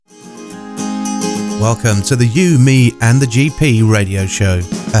Welcome to the You, Me and the GP radio show,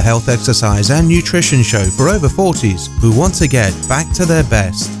 a health, exercise and nutrition show for over 40s who want to get back to their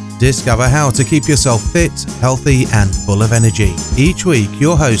best. Discover how to keep yourself fit, healthy and full of energy. Each week,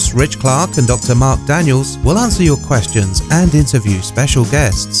 your hosts Rich Clark and Dr. Mark Daniels will answer your questions and interview special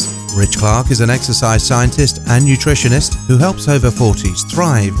guests. Rich Clark is an exercise scientist and nutritionist who helps over 40s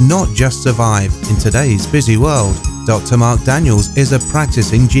thrive, not just survive, in today's busy world. Dr. Mark Daniels is a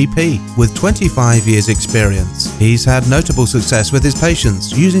practicing GP with 25 years experience. He's had notable success with his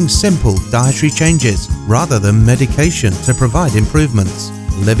patients using simple dietary changes rather than medication to provide improvements.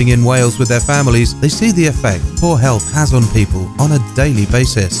 Living in Wales with their families, they see the effect poor health has on people on a daily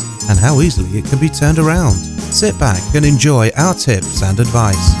basis and how easily it can be turned around. Sit back and enjoy our tips and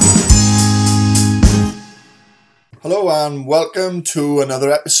advice. Hello and welcome to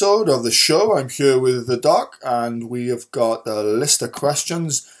another episode of the show. I'm here with the doc and we have got a list of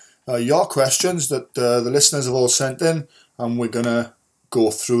questions, your questions that the listeners have all sent in, and we're going to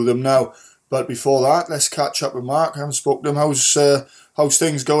go through them now. But before that, let's catch up with Mark. I haven't spoken to him. How's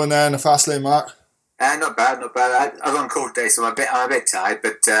things going there in the fast lane, Mark? Not bad. I was on call today, so I'm a bit tired,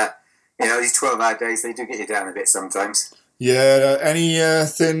 but these 12-hour days, they do get you down a bit sometimes. Yeah,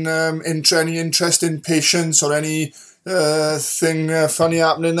 anything, any interesting patients or any thing funny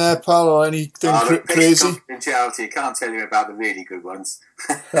happening there, pal, or anything crazy? Confidentiality, I can't tell you about the really good ones.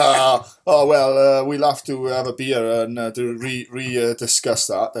 We'll have to have a beer and discuss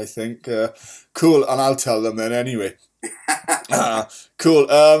that, I think. Cool, and I'll tell them then anyway. Cool.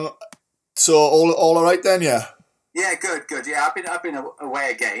 So all right then, yeah? Yeah, good. Yeah, I've been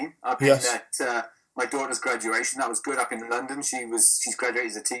away again. I've been at my daughter's graduation. That was good up in London. She's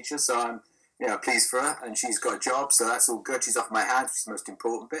graduated as a teacher, so I'm pleased for her, and she's got a job, so that's all good. She's off my hands, which is the most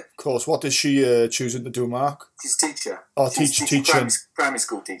important bit. Of course. What is she choosing to do, Mark? She's a teacher. Oh, teaching. Primary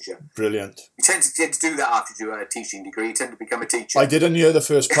school teacher. Brilliant. You tend to do that after you do a teaching degree. You tend to become a teacher. I didn't hear the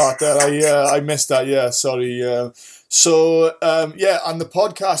first part there. I missed that. Yeah, sorry. And the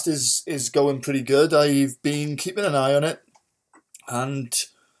podcast is going pretty good. I've been keeping an eye on it, and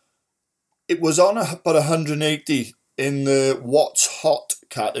it was on about 180 in the What's Hot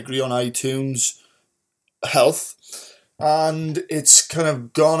category on iTunes Health, and it's kind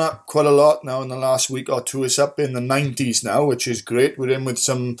of gone up quite a lot now in the last week or two. It's up in the 90s now, which is great. We're in with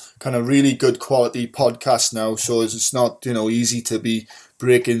some kind of really good quality podcasts now, so it's not easy to be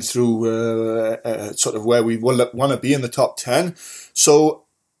breaking through sort of where we want to be in the top 10. So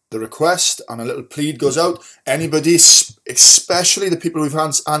the request and a little plead goes out. Anybody, especially the people we've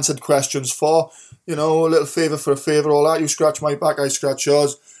answered questions for, a little favour for a favour, all that. You scratch my back, I scratch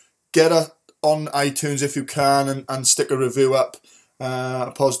yours. Get on iTunes if you can and stick a review up,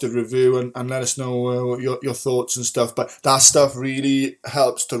 a positive review, and let us know your thoughts and stuff. But that stuff really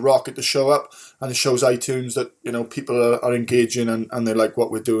helps to rocket the show up, and it shows iTunes that people are engaging and they like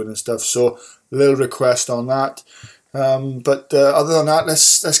what we're doing and stuff. So a little request on that. But other than that,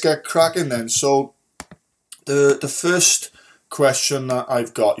 let's get cracking then. So the first question that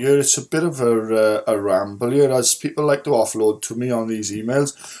I've got here, it's a bit of a ramble here, as people like to offload to me on these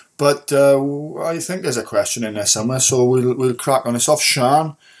emails, but I think there's a question in there somewhere, so we'll crack on. It's off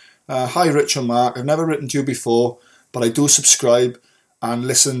Sean. Hi Rich and Mark, I've never written to you before, but I do subscribe and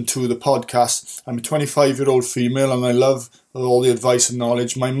listen to the podcast. I'm a 25-year-old female and I love all the advice and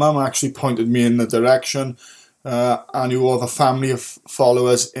knowledge. My mum actually pointed me in the direction, and you have a family of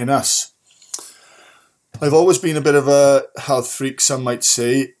followers in us. I've always been a bit of a health freak, some might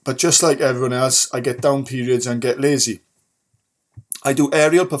say, but just like everyone else, I get down periods and get lazy. I do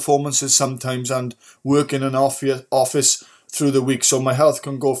aerial performances sometimes and work in an office through the week, so my health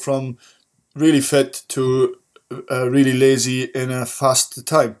can go from really fit to really lazy in a fast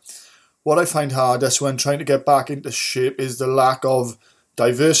time. What I find hardest when trying to get back into shape is the lack of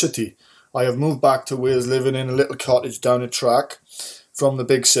diversity. I have moved back to Wales, living in a little cottage down a track from the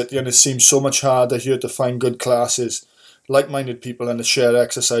big city, and it seems so much harder here to find good classes, like-minded people and to share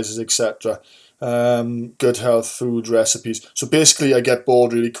exercises, etc. Good health, food, recipes. So basically I get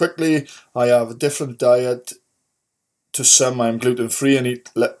bored really quickly. I have a different diet to some. I'm gluten-free and eat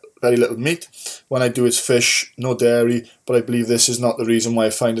very little meat. When I do, it's fish, no dairy, but I believe this is not the reason why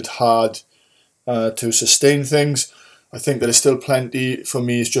I find it hard to sustain things. I think there is still plenty for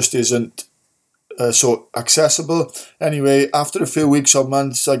me, it just isn't so accessible. Anyway, after a few weeks or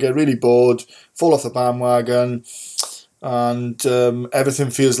months, I get really bored, fall off the bandwagon, and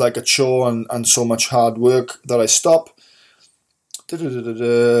everything feels like a chore and so much hard work that I stop.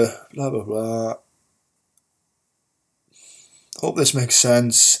 Blah, blah, blah. Hope this makes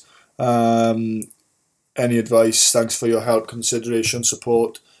sense. Any advice? Thanks for your help, consideration,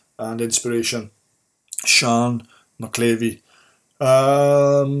 support, and inspiration. Sean McClavey.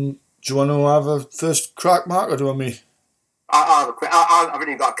 Do you want to have a first crack, Mark, or do you want me? I've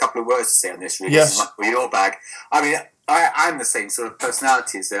only got a couple of words to say on this, really. Yes. This is your bag. I mean, I'm the same sort of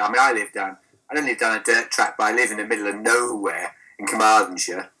personality as there. I mean, I don't live down a dirt track, but I live in the middle of nowhere in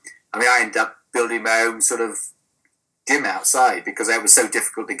Carmarthenshire. I mean, I ended up building my own sort of gym outside because it was so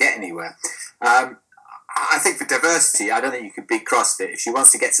difficult to get anywhere. I think for diversity, I don't think you could beat CrossFit. If she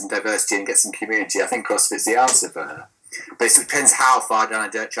wants to get some diversity and get some community, I think CrossFit's the answer for her. But it depends how far down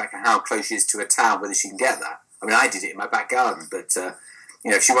a dirt track and how close she is to a town, whether she can get that. I mean, I did it in my back garden, but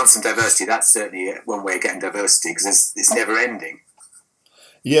if she wants some diversity, that's certainly one way of getting diversity because it's never ending.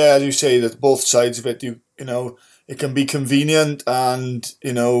 Yeah, as you say, that both sides of it, it can be convenient, and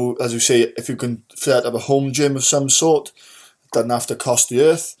as you say, if you can set up a home gym of some sort, it doesn't have to cost the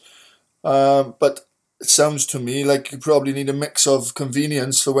earth. But it sounds to me like you probably need a mix of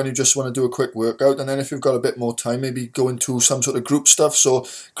convenience for when you just want to do a quick workout, and then if you've got a bit more time, maybe go into some sort of group stuff. So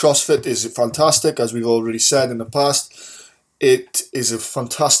CrossFit is fantastic, as we've already said in the past. It is a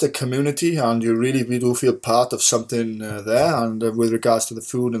fantastic community, and we do feel part of something there. And with regards to the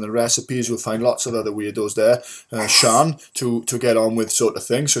food and the recipes, you'll find lots of other weirdos there, Sean, to get on with sort of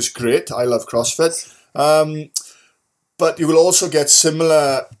thing. So it's great. I love CrossFit. But you will also get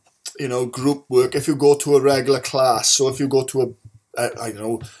similar group work if you go to a regular class. So if you go to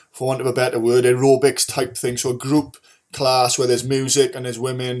for want of a better word, aerobics type thing, so a group class where there's music and there's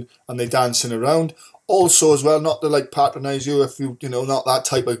women and they're dancing around. Also as well, not to patronise you if you not that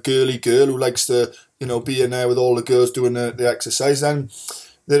type of girly girl who likes to be in there with all the girls doing the exercise, then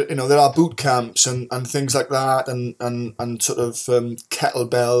there are boot camps and things like that, and sort of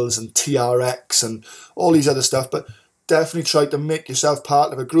kettlebells and TRX and all these other stuff. But definitely try to make yourself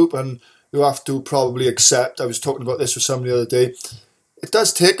part of a group, and you have to probably accept, I was talking about this with somebody the other day, it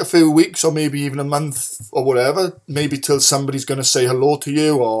does take a few weeks or maybe even a month or whatever, maybe till somebody's going to say hello to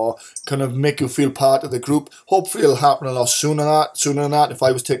you or kind of make you feel part of the group. Hopefully it'll happen a lot sooner than that. If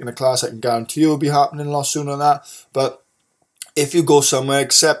I was taking a class, I can guarantee you it'll be happening a lot sooner than that. But if you go somewhere,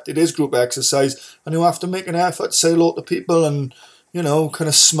 accept it is group exercise, and you have to make an effort to say hello to people and kind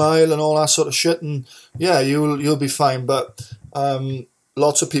of smile and all that sort of shit, and yeah, you'll be fine. But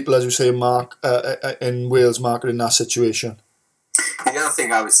lots of people, as you say, Mark, in Wales, Mark, are in that situation. The other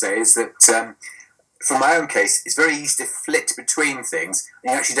thing I would say is that, from my own case, it's very easy to flit between things,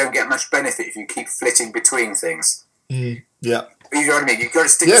 and you actually don't get much benefit if you keep flitting between things. Yeah. You know what I mean? You've got to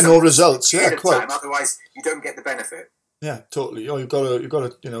stick. Yeah, no results. Yeah, quite. Time, otherwise, you don't get the benefit. Yeah, totally. You've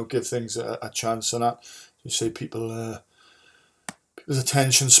got to give things a chance, and that. You say people's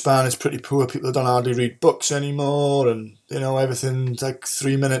attention span is pretty poor. People don't hardly read books anymore, and everything's like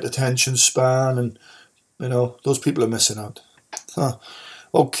 3-minute attention span, and those people are missing out. Huh.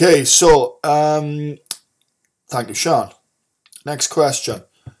 Okay, so thank you, Sean. Next question.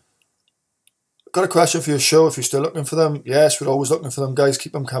 Got a question for your show if you're still looking for them. Yes, we're always looking for them, guys.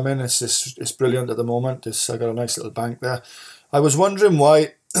 Keep them coming. It's brilliant at the moment. I got a nice little bank there. I was wondering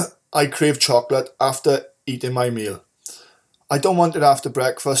why I crave chocolate after eating my meal. I don't want it after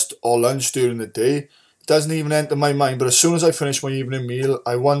breakfast or lunch during the day. It doesn't even enter my mind, but as soon as I finish my evening meal,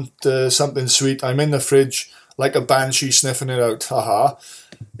 I want something sweet. I'm in the fridge like a banshee sniffing it out. Haha.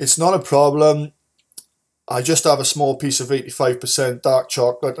 It's not a problem. I just have a small piece of 85% dark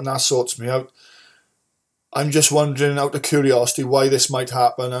chocolate and that sorts me out. I'm just wondering out of curiosity why this might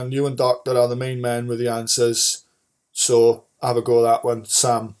happen, and you and Doctor are the main men with the answers. So have a go at that one,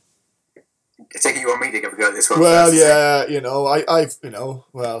 Sam. I take it you want me to have a go at this one. Well, first, yeah,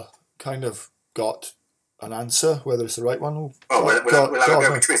 I've kind of got an answer, whether it's the right one. We'll have a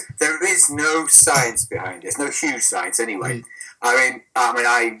go between us. There is no science behind this, no huge science anyway. I went on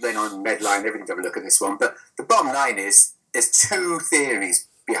Medline, everything to have a look at this one, but the bottom line is there's two theories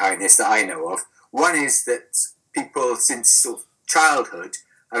behind this that I know of. One is that people since sort of childhood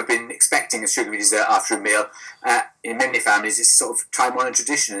have been expecting a sugary dessert after a meal. In many families, it's sort of time-honoured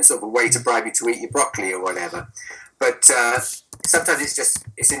tradition and sort of a way to bribe you to eat your broccoli or whatever. But sometimes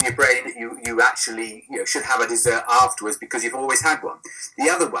it's in your brain that you actually should have a dessert afterwards because you've always had one. The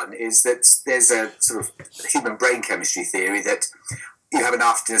other one is that there's a sort of human brain chemistry theory that you have an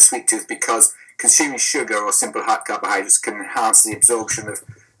afternoon sweet tooth because consuming sugar or simple hard carbohydrates can enhance the absorption of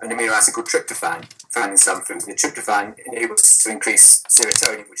an amino acid called tryptophan found in some foods. The tryptophan enables us to increase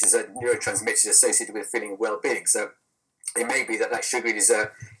serotonin, which is a neurotransmitter associated with a feeling of well-being. So it may be that sugary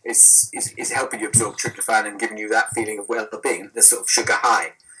dessert is helping you absorb tryptophan and giving you that feeling of well-being, the sort of sugar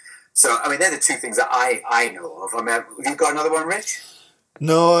high. So, I mean, they're the two things that I know of. I mean, have you got another one, Rich?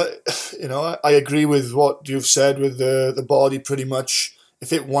 No, I agree with what you've said with the body pretty much.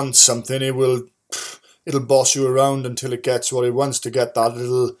 If it wants something, it will it'll boss you around until it gets what it wants to get, that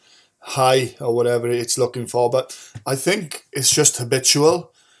little high or whatever it's looking for. But I think it's just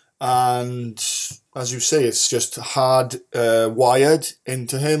habitual, and as you say, it's just hard wired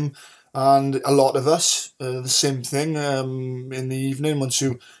into him. And a lot of us, the same thing in the evening, once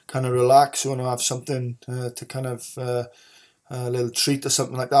you kind of relax, you want to have something to kind of, a little treat or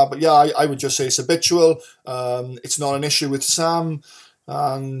something like that. But yeah, I would just say it's habitual. It's not an issue with Sam.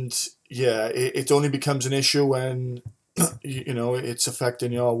 And yeah, it only becomes an issue when, it's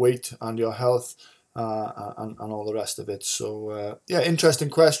affecting your weight and your health and all the rest of it. So yeah, interesting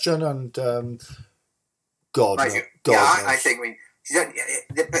question. And God knows. I think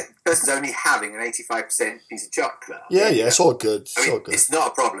the person's only having an 85% piece of chocolate. Yeah, it's all good. It's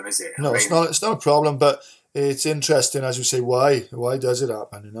not a problem, is it? No, it's not. It's not a problem, but it's interesting, as you say. Why does it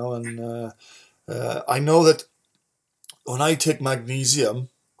happen? And I know that when I take magnesium,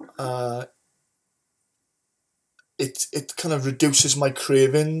 it kind of reduces my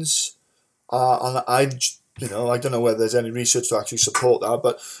cravings, and I don't know whether there's any research to actually support that,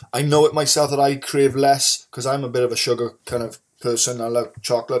 but I know it myself that I crave less because I'm a bit of a sugar kind of person. I love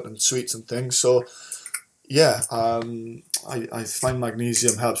chocolate and sweets and things. So yeah, I find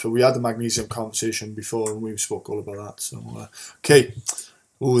magnesium helps. But we had the magnesium conversation before and we spoke all about that. So okay,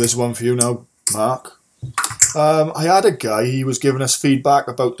 there's one for you now, Mark. I had a guy, he was giving us feedback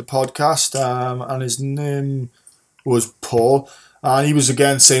about the podcast, and his name was Paul, and he was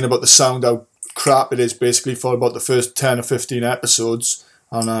again saying about the sound, how crap it is basically for about the first 10 or 15 episodes,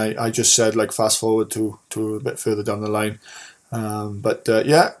 and I just said fast forward to a bit further down the line. But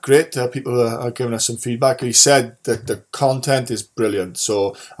yeah, great. People are giving us some feedback. He said that the content is brilliant.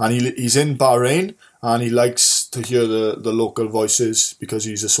 So, and he's in Bahrain, and he likes to hear the local voices because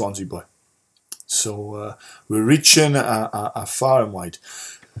he's a Swansea boy. So we're reaching far and wide.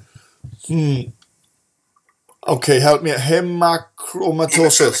 Okay, help me.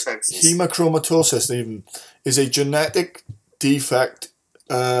 Hemochromatosis even is a genetic defect,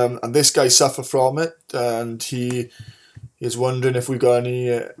 and this guy suffered from it, and he is wondering if we got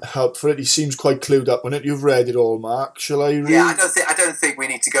any help for it. He seems quite clued up on it. You've read it all, Mark. Shall I read? Yeah, I don't think we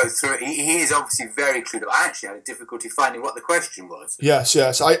need to go through it. He is obviously very clued up. I actually had a difficulty finding what the question was. Yes.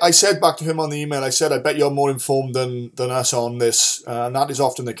 I said back to him on the email, I said, I bet you're more informed than us on this. And that is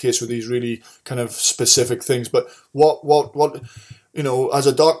often the case with these really kind of specific things. But what as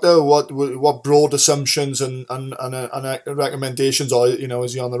a doctor, what broad assumptions and recommendations are,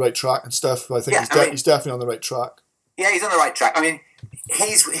 is he on the right track and stuff? I think he's definitely on the right track. Yeah, he's on the right track. I mean,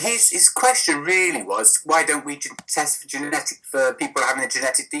 his question really was, why don't we test for people having a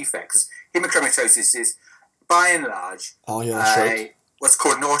genetic defect? Because hemochromatosis is, by and large, what's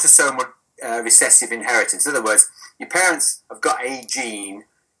called an autosomal recessive inheritance. In other words, your parents have got a gene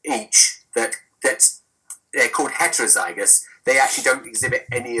each that's they're called heterozygous. They actually don't exhibit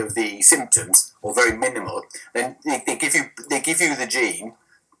any of the symptoms, or very minimal. Then they give you the gene.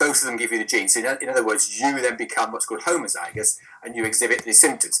 Both of them give you the gene. So in other words, you then become what's called homozygous, and you exhibit the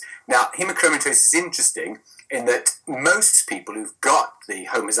symptoms. Now, hemochromatosis is interesting in that most people who've got the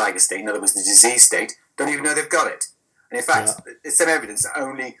homozygous state, in other words, the disease state, don't even know they've got it. And in fact, there's some evidence that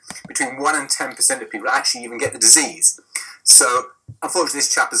only between 1 and 10% of people actually even get the disease. So, unfortunately, this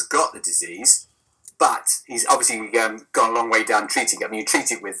chap has got the disease, but he's obviously gone a long way down treating it. I mean, you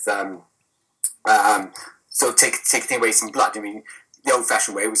treat it with taking away some blood. I mean, the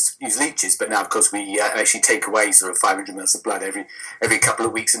old-fashioned way was use leeches, but now, of course, we actually take away sort of 500 mils of blood every couple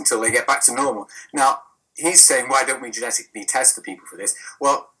of weeks until they get back to normal. Now, he's saying, why don't we genetically test for people for this?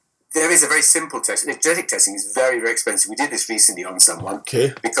 Well, there is a very simple test. The genetic testing is very, very expensive. We did this recently on someone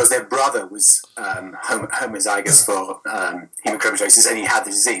because their brother was homozygous for hemochromatosis, and he had the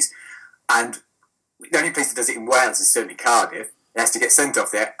disease. And the only place that does it in Wales is certainly Cardiff. It has to get sent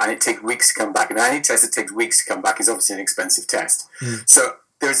off there, and it takes weeks to come back. And any test that takes weeks to come back is obviously an expensive test. So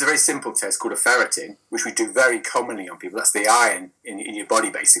there is a very simple test called a ferritin, which we do very commonly on people. That's the iron in your body,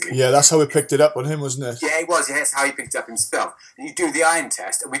 basically. Yeah, that's how we picked it up on him, wasn't it? Yeah, it was. Yeah, that's how he picked it up himself. And you do the iron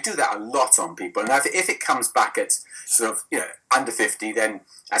test, and we do that a lot on people. And if it comes back at sort of, under 50, then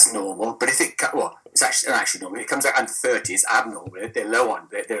that's normal. But if it's actually normal. If it comes out under 30, it's abnormal. They're low on.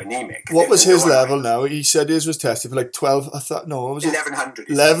 They're anemic. What was his level now? He said his was tested for 12. I thought what was it? 1100.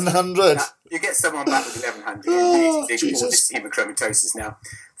 1100. You get someone back with 1100. You immediately call this hemochromatosis. Now,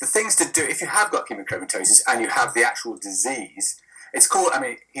 the things to do if you have got hemochromatosis and you have the actual disease, it's called. I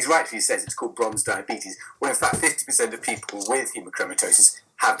mean, he's rightfully says it's called bronze diabetes. Well, in fact, 50% of people with hemochromatosis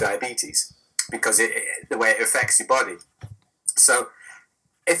have diabetes because the way it affects your body. So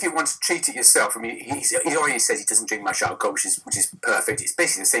if you want to treat it yourself, I mean, he already says he doesn't drink much alcohol, which is perfect. It's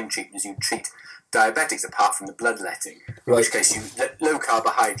basically the same treatment as you treat diabetics, apart from the bloodletting. In which case, you low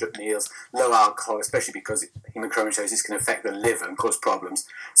carbohydrate meals, low alcohol, especially because hemochromatosis can affect the liver and cause problems.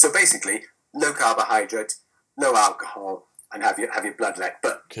 So basically, low carbohydrate, low alcohol, and have your bloodlet.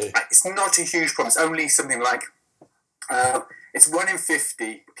 But it's not a huge problem. It's only something like it's 1 in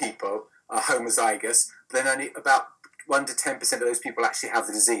 50 people are homozygous, but then only about 1 to 10% of those people actually have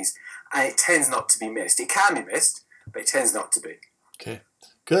the disease, and it tends not to be missed. It can be missed, but it tends not to be. Okay,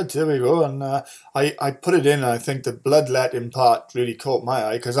 good. There we go. And I put it in, and I think the bloodletting part really caught my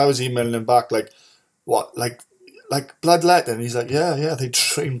eye, because I was emailing him back like, what, like bloodletting? He's like, yeah, they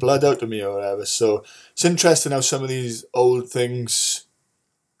drain blood out of me or whatever. So it's interesting how some of these old things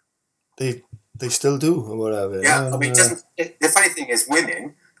they still do or whatever. Yeah, and, I mean, the funny thing is,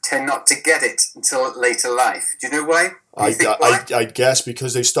 women tend not to get it until later life. Do you know why? I guess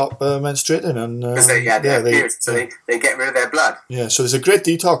because they stop menstruating, and because they periods, so they get rid of their blood. Yeah, so there's a great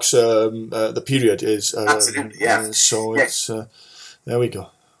detox. The period is absolutely, yeah. So it's there we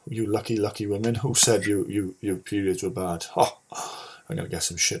go. You lucky women. Who said your periods were bad? Oh, I'm gonna get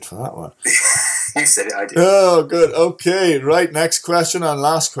some shit for that one. You said it, I did. Oh, good. Okay, right. Next question and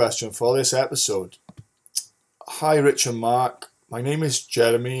last question for this episode. Hi, Rich and Mark. My name is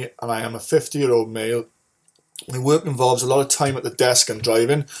Jeremy, and I am a 50-year-old male. My work involves a lot of time at the desk and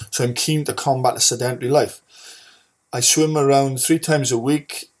driving, so I'm keen to combat a sedentary life. I swim around 3 times a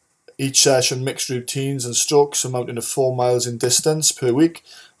week, each session mixed routines and strokes amounting to 4 miles in distance per week.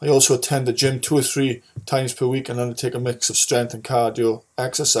 I also attend the gym 2 or 3 times per week and undertake a mix of strength and cardio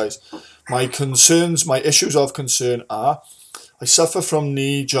exercise. My issues of concern are: I suffer from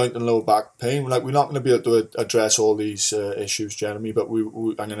knee, joint and lower back pain. Like, we're not going to be able to address all these issues, Jeremy, but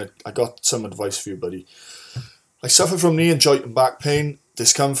I got some advice for you, buddy. I suffer from knee and joint and back pain,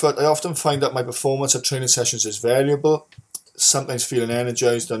 discomfort. I often find that my performance at training sessions is variable, sometimes feeling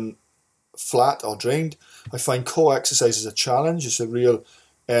energized and flat or drained. I find core exercise is a challenge. It's a real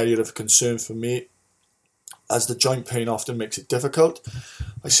area of concern for me, as the joint pain often makes it difficult.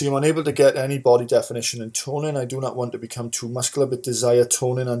 I see I'm unable to get any body definition and toning. I do not want to become too muscular, but desire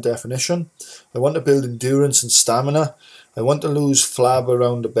toning and definition. I want to build endurance and stamina. I want to lose flab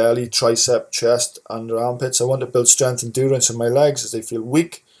around the belly, tricep, chest, under armpits. I want to build strength, endurance in my legs as they feel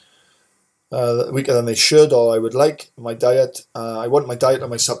weaker than they should or I would like. My diet, I want my diet and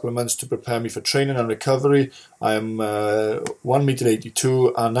my supplements to prepare me for training and recovery. I am 1 meter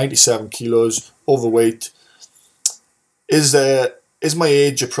 82 and 97 kilos, overweight. Is my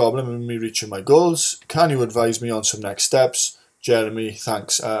age a problem in me reaching my goals? Can you advise me on some next steps? Jeremy,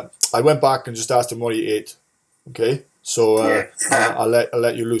 thanks. I went back and just asked him what he ate. Okay, so I'll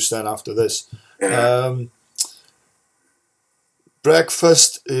let you loose then after this.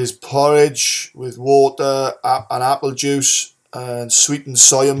 Breakfast is porridge with water and apple juice and sweetened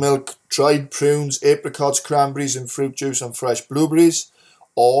soya milk, dried prunes, apricots, cranberries and fruit juice and fresh blueberries,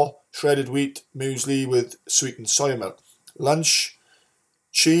 or shredded wheat muesli with sweetened soya milk. Lunch,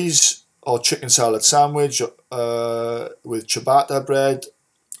 cheese or chicken salad sandwich with ciabatta bread,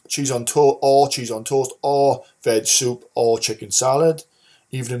 cheese on toast or veg soup or chicken salad.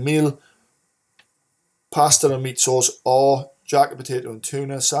 Evening meal, pasta and meat sauce or jacket potato and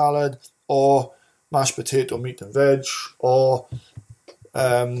tuna salad, or mashed potato, meat and veg, or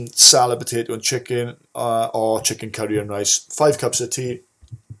salad, potato and chicken, or chicken curry and rice. 5 cups of tea,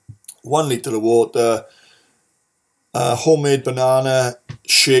 1 litre of water, homemade banana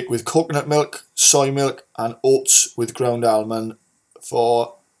shake with coconut milk, soy milk and oats with ground almond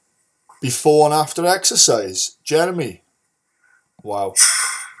for before and after exercise. Jeremy. Wow.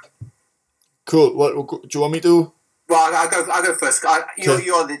 Cool. What do you want me to? Well, I'll go first.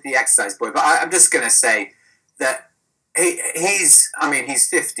 You're the exercise boy, but I'm just going to say that he's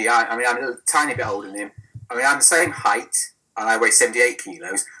 50. I'm a tiny bit older than him. I mean, I'm the same height and I weigh 78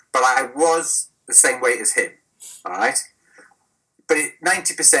 kilos, but I was the same weight as him. All right, but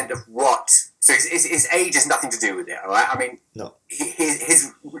 90% of so his age has nothing to do with it. All right, I mean, no.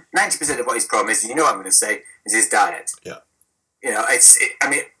 His 90% of what his problem is, what I'm going to say, is his diet. Yeah. It's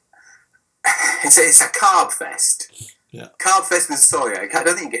a carb fest. Yeah. Carb fest with soya. I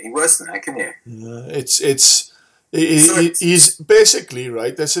don't think you can get any worse than that, can you? He's basically,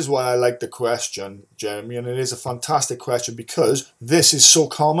 right, this is why I like the question, Jeremy, and it is a fantastic question because this is so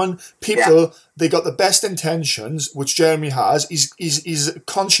common. People, they got the best intentions, which Jeremy has. He's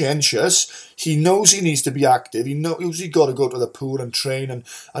conscientious. He knows he needs to be active. He knows he's got to go to the pool and train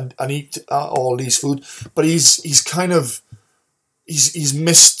and eat all these food. But he's he's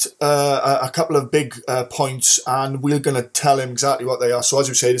missed a couple of big points, and we're going to tell him exactly what they are. So as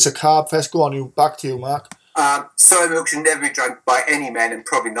you said, it's a carb fest. Go on, back to you, Mark. Soy milk should never be drunk by any man and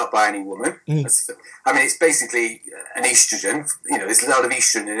probably not by any woman. I mean, it's basically an estrogen. There's a lot of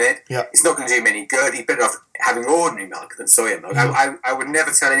estrogen in it. Yeah. It's not going to do him any good. He's better off having ordinary milk than soya milk. I would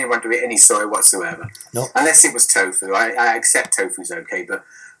never tell anyone to eat any soy whatsoever. No. Unless it was tofu. I accept tofu's okay, but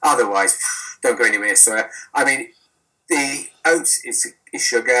otherwise, don't go anywhere near soya. I mean, the oats is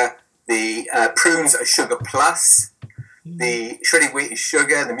sugar. The prunes are sugar plus. The shredded wheat is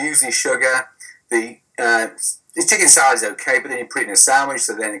sugar. The muesli is sugar. The chicken salad is okay, but then you put it in a sandwich,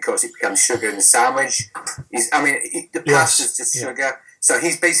 so then of course it becomes sugar in the sandwich. The pasta's just sugar. So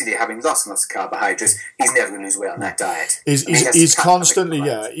he's basically having lots and lots of carbohydrates. He's never going to lose weight on that diet. He's constantly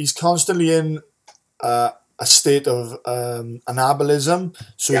in a state of anabolism.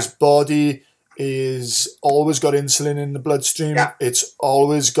 So his body is always got insulin in the bloodstream. Yeah. It's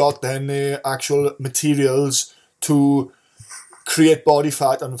always got then the actual materials to create body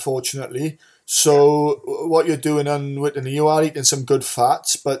fat, unfortunately. So what you're doing unwittingly, you are eating some good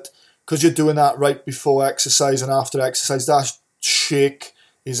fats, but because you're doing that right before exercise and after exercise, that shake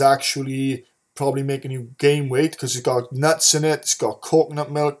is actually probably making you gain weight because it's got nuts in it, it's got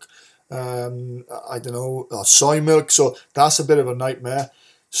coconut milk, or soy milk, so that's a bit of a nightmare.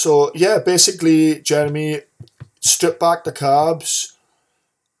 So yeah, basically, Jeremy, strip back the carbs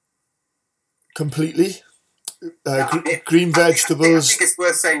completely. Green vegetables. I think it's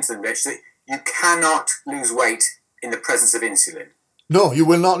worth saying to them, Rich, that you cannot lose weight in the presence of insulin. No, you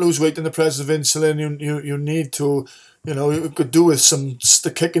will not lose weight in the presence of insulin. You need to, you could do with some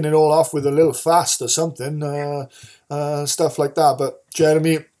kicking it all off with a little fast or something, stuff like that. But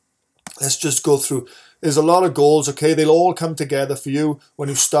Jeremy, let's just go through. There's a lot of goals, okay? They'll all come together for you when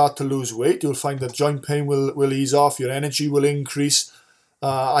you start to lose weight. You'll find that joint pain will ease off, your energy will increase.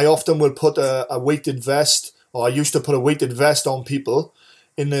 I often will put a weighted vest, or I used to put a weighted vest on people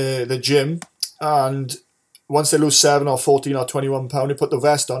in the gym, and once they lose 7 or 14 or 21 pounds, you put the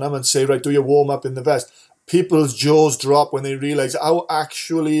vest on them and say, right, do your warm up in the vest. People's jaws drop when they realise how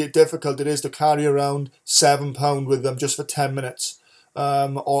actually difficult it is to carry around 7 pounds with them just for 10 minutes.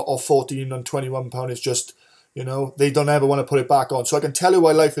 Or 14 and 21 pounds. It's just, they don't ever want to put it back on. So I can tell you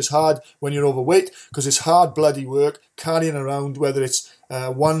why life is hard when you're overweight, because it's hard bloody work carrying around, whether it's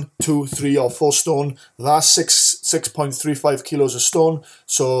 1, 2, 3 or 4 stone. That's 6.35 kilos a stone.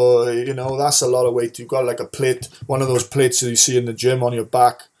 So, that's a lot of weight. You've got like a plate, one of those plates that you see in the gym on your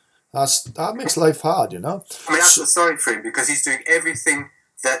back. That makes life hard, I mean, I feel sorry for him because he's doing everything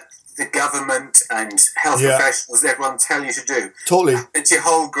that the government and health professionals, everyone tell you to do. Totally. Plenty of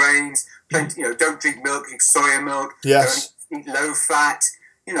whole grains, plenty, don't drink milk, drink soya milk. Yes. Don't eat low fat.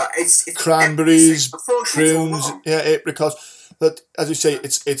 It's cranberries, prunes, apricots. But as you say,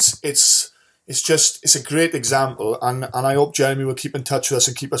 it's a great example, and I hope Jeremy will keep in touch with us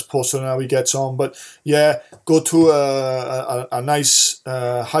and keep us posted on how he gets on. But yeah, go to a nice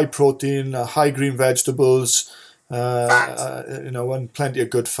high protein, high green vegetables. And plenty of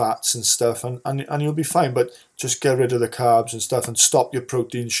good fats and stuff, and you'll be fine. But just get rid of the carbs and stuff, and stop your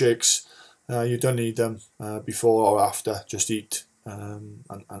protein shakes. You don't need them before or after. Just eat, and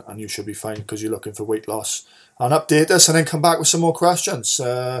you should be fine because you're looking for weight loss. And update us, and then come back with some more questions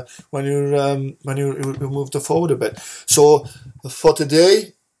when you move forward a bit. So for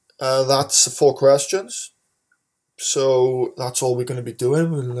today, that's 4 questions. So that's all we're going to be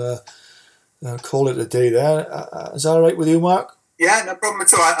doing. We'll call it a day there. Is that all right with you, Mark? Yeah, no problem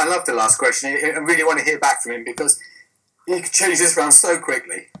at all. I love the last question. I really want to hear back from him because he could change this around so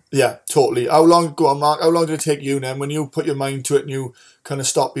quickly. Yeah, totally. Go on, Mark. How long did it take you then when you put your mind to it and you kind of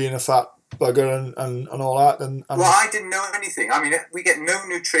stopped being a fat bugger and all that? And well, I didn't know anything. I mean, we get no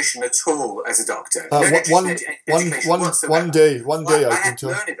nutrition at all as a doctor. One day I had to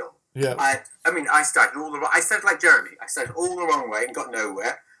learn it all. Yeah. I started like Jeremy. I started all the wrong way and got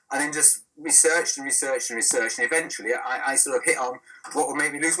nowhere. And then just researched, and eventually I sort of hit on what would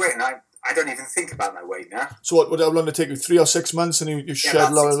make me lose weight, and I don't even think about my weight now. So what would that long take you? 3 or 6 months, and you shed a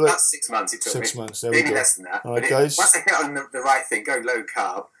lot of it? About 6 months it took 6 me. months, there maybe we go. Less than that. All right, guys. Once I hit on the right thing, go low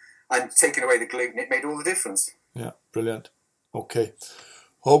carb, and taking away the gluten, it made all the difference. Yeah, brilliant. Okay,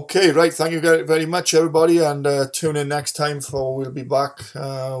 right. Thank you very much, everybody, and tune in next time we'll be back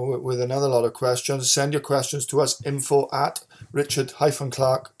with another lot of questions. Send your questions to us,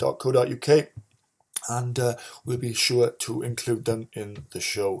 info@richard-clark.co.uk, and we'll be sure to include them in the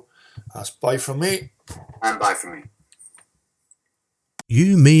show. That's bye from me. And bye from me.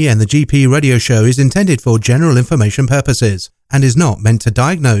 You, Me and the GP radio show is intended for general information purposes and is not meant to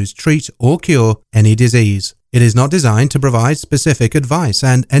diagnose, treat or cure any disease. It is not designed to provide specific advice,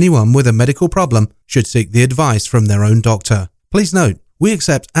 and anyone with a medical problem should seek the advice from their own doctor. Please note, we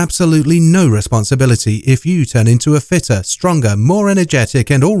accept absolutely no responsibility if you turn into a fitter, stronger, more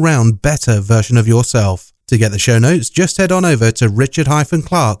energetic and all-round better version of yourself. To get the show notes, just head on over to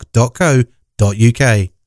richard-clark.co.uk.